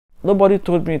Nobody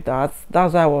told me that.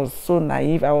 That's why I was so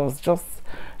naive. I was just,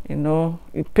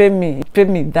 it paid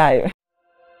me die.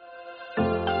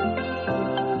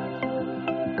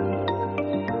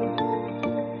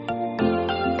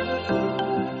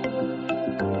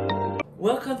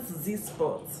 Welcome to this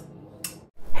spot.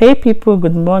 Hey people,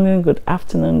 good morning, good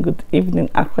afternoon, good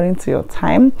evening according to your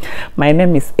time. My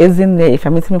name is Ezinne if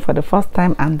you're meeting me for the first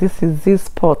time, and this is this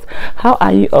spot. How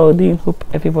are you all doing? Hope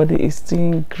everybody is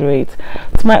doing great.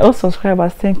 To my old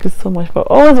subscribers, thank you so much for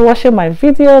always watching my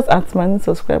videos, and to my new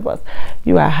subscribers,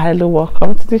 you are highly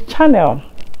welcome to the channel.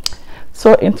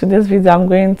 So in today's video, I'm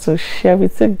going to share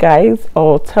with you guys,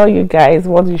 or tell you guys,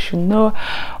 what you should know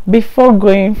before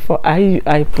going for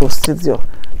IUI procedure.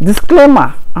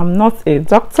 Disclaimer: I'm not a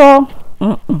doctor.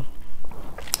 I'm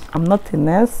not a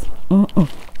nurse.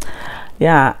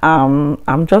 Yeah,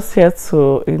 I'm just here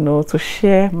to to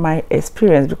share my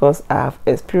experience, because I've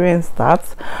experienced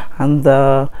that, and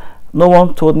no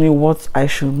one told me what I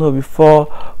should know before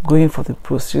going for the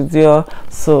procedure.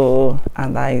 So,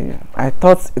 and I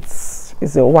thought it's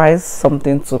a wise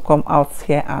something to come out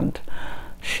here and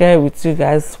share with you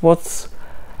guys what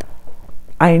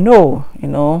I know,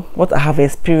 what I have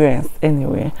experienced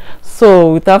anyway.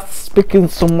 So without speaking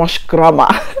so much grammar,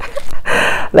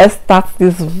 let's start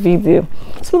this video.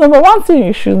 So number one thing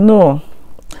you should know,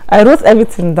 I wrote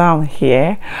everything down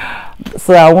here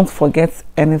so I won't forget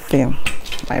anything.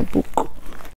 My book.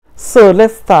 So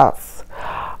let's start.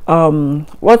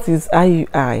 What is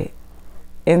IUI?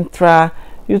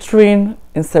 Intrauterine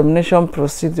insemination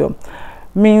procedure.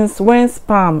 Means when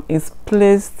sperm is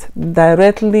placed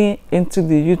directly into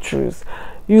the uterus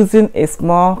using a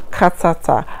small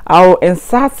catheter. I'll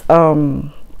insert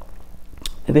a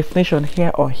definition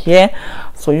here or here,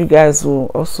 so you guys will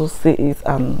also see it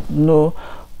and know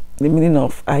the meaning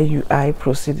of IUI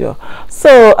procedure.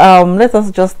 So let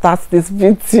us just start this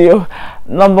video.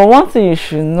 Number one thing you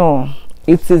should know,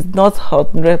 it is not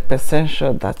 100%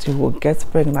 sure that you will get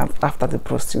pregnant after the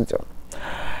procedure.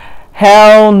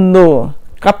 Hell no.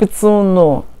 Capital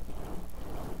no.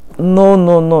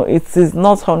 No, it is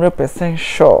not 100%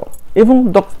 sure.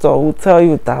 Even doctor will tell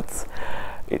you that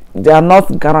they are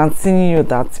not guaranteeing you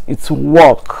that it will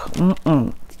work.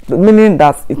 Meaning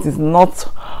that it is not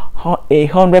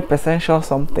 100% sure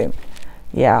something.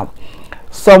 Yeah,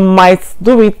 some might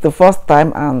do it the first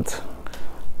time and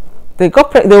they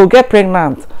will get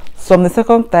pregnant. Some the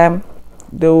second time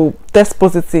they will test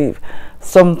positive.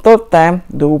 Some third time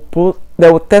they will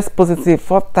test positive.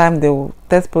 Fourth time they will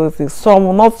test positive. Some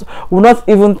will not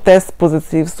even test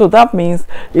positive. So that means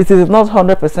it is not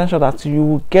 100% sure that you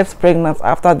will get pregnant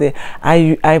after the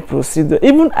IUI procedure.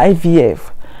 Even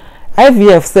IVF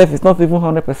self is not even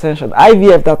 100% sure.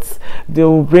 IVF, that they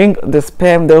will bring the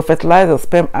sperm, they will fertilize the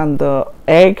sperm and the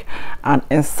egg and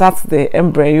insert the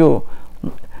embryo.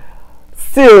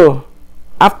 Still,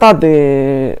 after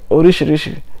the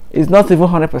orishi, it's not even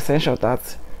 100% sure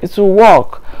that it will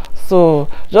work. So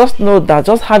just know that,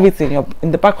 just have it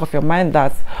in the back of your mind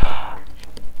that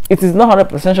it is not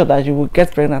 100% sure that you will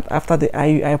get pregnant after the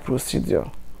IUI procedure.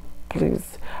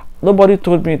 Please. Nobody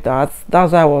told me that.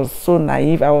 That's why I was so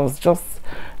naive. I was just,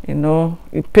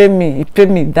 it paid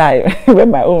me die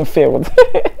when my own failed.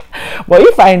 But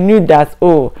if I knew that,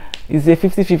 oh, it's a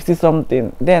 50-50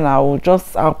 something, then I'll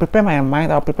prepare my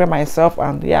mind, I'll prepare myself,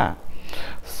 and yeah.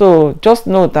 So just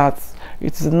know that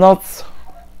it is not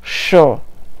sure,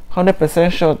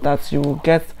 100% sure that you will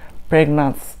get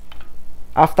pregnant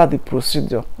after the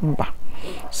procedure.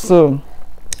 So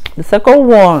the second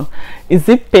one, is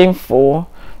it painful?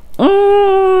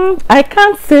 I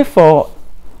can't say for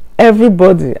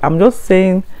everybody. I'm just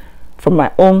saying from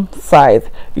my own side,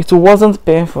 it wasn't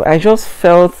painful. I just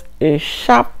felt a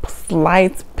sharp,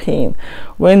 slight pain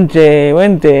when they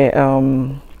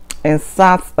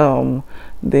insert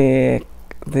the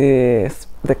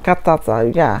catheter,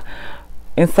 yeah,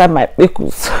 inside my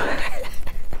pickles.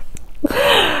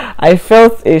 I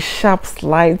felt a sharp,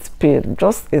 slight pain,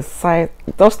 just a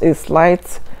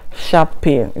slight sharp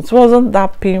pain. It wasn't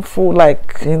that painful,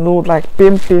 like like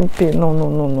pain.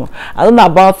 No. I don't know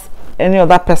about any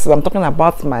other person. I'm talking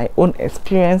about my own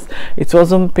experience. It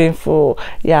wasn't painful.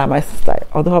 Yeah, my sister,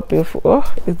 although painful,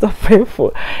 oh, it's not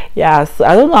painful. Yeah, so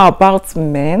I don't know about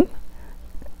men,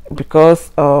 because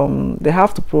they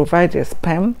have to provide their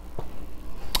sperm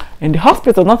in the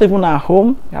hospital, not even at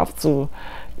home.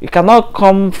 You cannot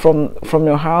come from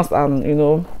your house and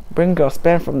bring your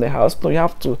sperm from the house. No, you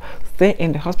have to stay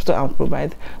in the hospital and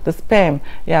provide the sperm.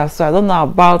 Yeah, so I don't know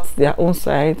about their own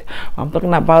side. I'm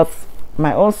talking about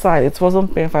my own side. It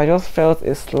wasn't painful. I just felt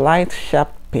a slight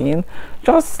sharp pain,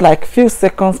 just like few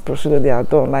seconds procedure, they are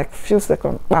done, like few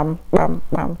seconds, bam bam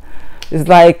bam. It's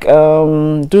like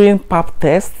doing pap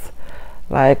tests,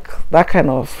 like that kind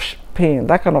of pain,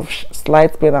 that kind of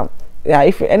slight pain. Yeah,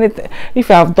 if anything, if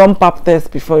you have done pap tests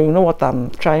before, you know what I'm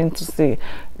trying to say.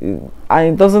 And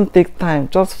it doesn't take time,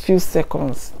 just few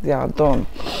seconds, they are done.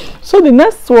 So the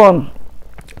next one,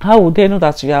 how would they know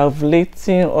that you are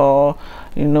ovulating? Or,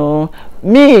 you know,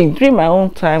 me during my own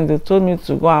time, they told me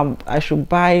to go and I should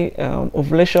buy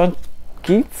ovulation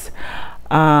kits.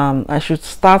 I should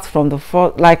start from the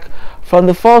first, like from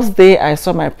the first day I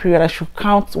saw my period, I should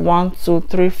count 1 2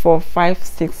 3 4 5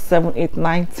 6 7 8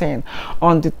 9 10.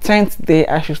 On the 10th day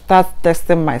I should start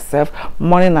testing myself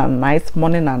morning and night,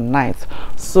 morning and night.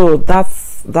 So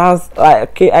that's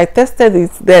okay, I tested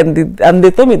it then, and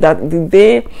they told me that the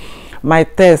day my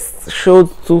test showed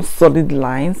 2 solid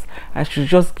lines, I should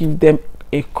just give them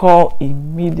a call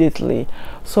immediately.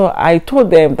 So I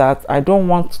told them that I don't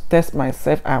want to test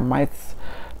myself, I might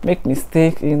make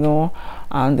mistake, you know,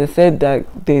 and they said that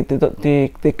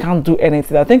they can't do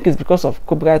anything. I think it's because of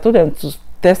COVID. I told them to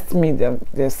test me.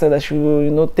 They said I should,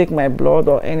 you know, take my blood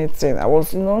or anything. I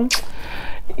was, you know,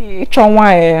 each on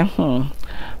one.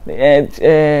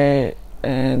 They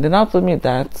now told me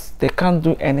that they can't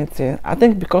do anything. I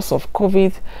think because of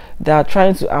COVID, they are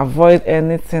trying to avoid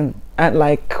anything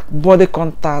like body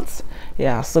contact.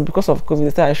 Yeah, so because of COVID, they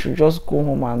said I should just go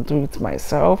home and do it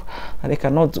myself, and they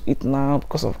cannot do it now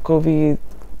because of COVID,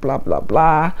 blah blah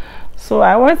blah. So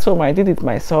I went home, I did it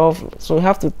myself. So you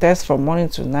have to test from morning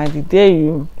to night. The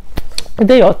day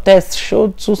your test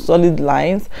showed 2 solid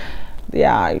lines,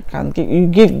 yeah, you can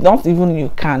give not even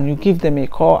you give them a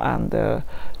call, and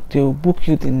they'll book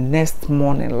you the next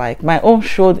morning. Like my own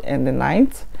showed in the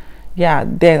night, yeah,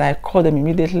 then I called them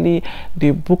immediately.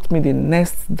 They booked me the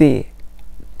next day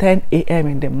 10 a.m.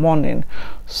 in the morning.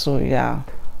 So yeah,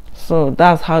 so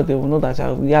that's how they will know that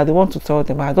yeah, they want to tell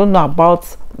them. I don't know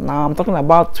about now, I'm talking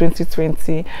about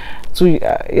 2020 to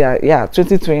yeah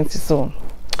 2020. So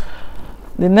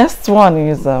the next one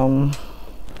is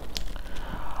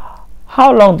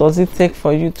how long does it take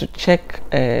for you to check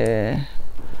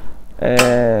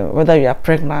whether you are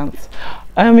pregnant?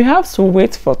 You have to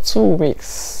wait for 2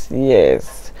 weeks.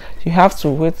 Yes, you have to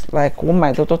wait. Like when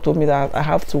my doctor told me that I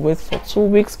have to wait for 2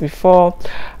 weeks before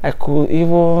I could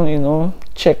even, you know,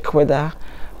 check whether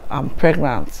I'm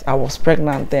pregnant. I was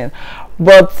pregnant then,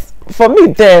 but for me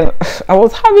then I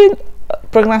was having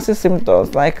pregnancy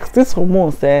symptoms, like these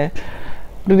hormones there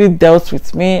really dealt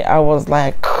with me. I was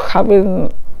like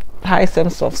having high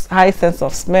sense of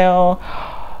smell,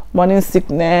 morning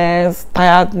sickness,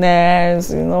 tiredness,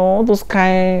 you know, those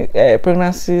kind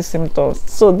pregnancy symptoms.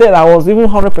 So then I was even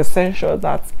 100% sure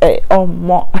that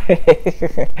more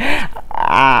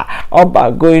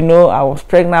you know, I was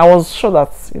pregnant. I was sure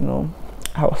that, you know,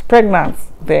 I was pregnant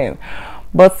then.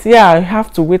 But yeah, you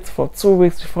have to wait for 2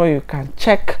 weeks before you can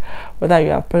check whether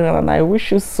you are pregnant. And I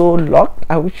wish you so luck.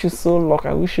 I wish you so luck.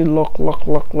 I wish you luck.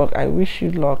 I wish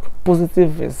you luck.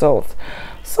 Positive results.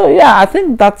 So yeah, I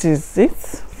think that is it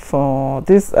for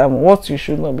this what you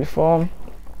should know before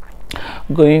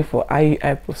going for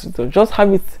IUI procedure. Just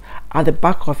have it at the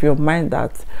back of your mind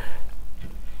that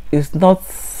it's not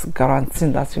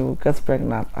guaranteeing that you will get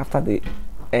pregnant after the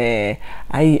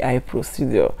IUI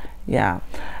procedure. Yeah,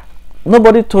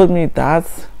 nobody told me that.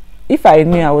 If I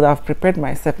knew, I would have prepared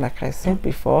myself, like I said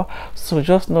before. So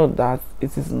just know that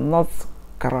it is not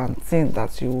guaranteeing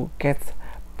that you will get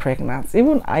pregnant.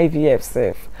 Even IVF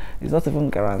self is not even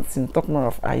guaranteeing, talk more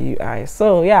of IUI.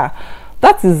 So yeah,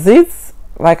 that is it.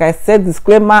 Like I said,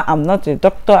 disclaimer, I'm not a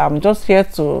doctor. I'm just here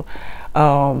to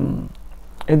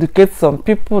educate some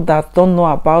people that don't know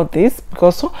about this,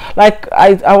 because like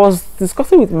I was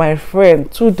discussing with my friend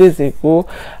 2 days ago.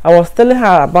 I was telling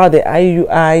her about the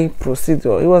IUI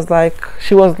procedure. It was like,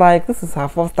 she was like, this is her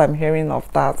first time hearing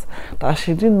of that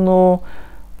she didn't know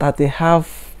that they have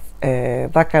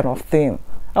that kind of thing.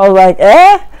 I was like,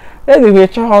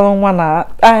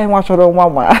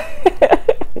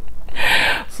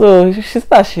 so she said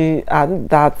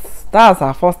that that's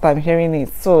her first time hearing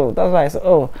it. So that's why I said,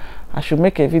 oh, I should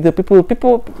make a video. People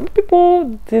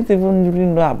didn't even really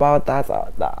know about that.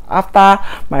 After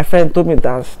my friend told me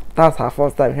that that's her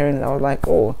first time hearing it, I was like,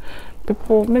 oh,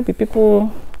 maybe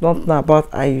people don't know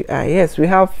about IUI. Yes, we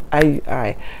have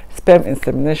IUI, sperm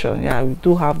insemination. Yeah, we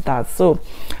do have that. So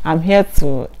I'm here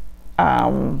to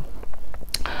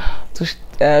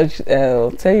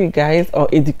tell you guys or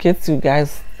educate you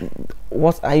guys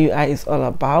what IUI is all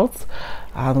about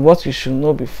and what you should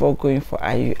know before going for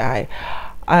IUI.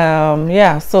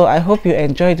 Yeah, so I hope you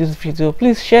enjoyed this video.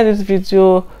 Please share this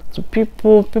video to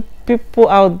people people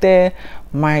out there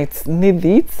might need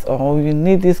it, or you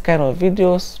need this kind of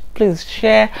videos, please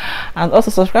share, and also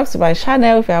subscribe to my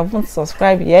channel if you haven't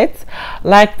subscribed yet.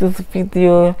 Like this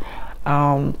video,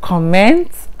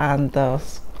 comment, and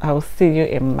I will see you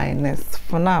in my next.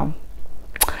 For now,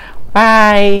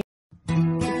 bye.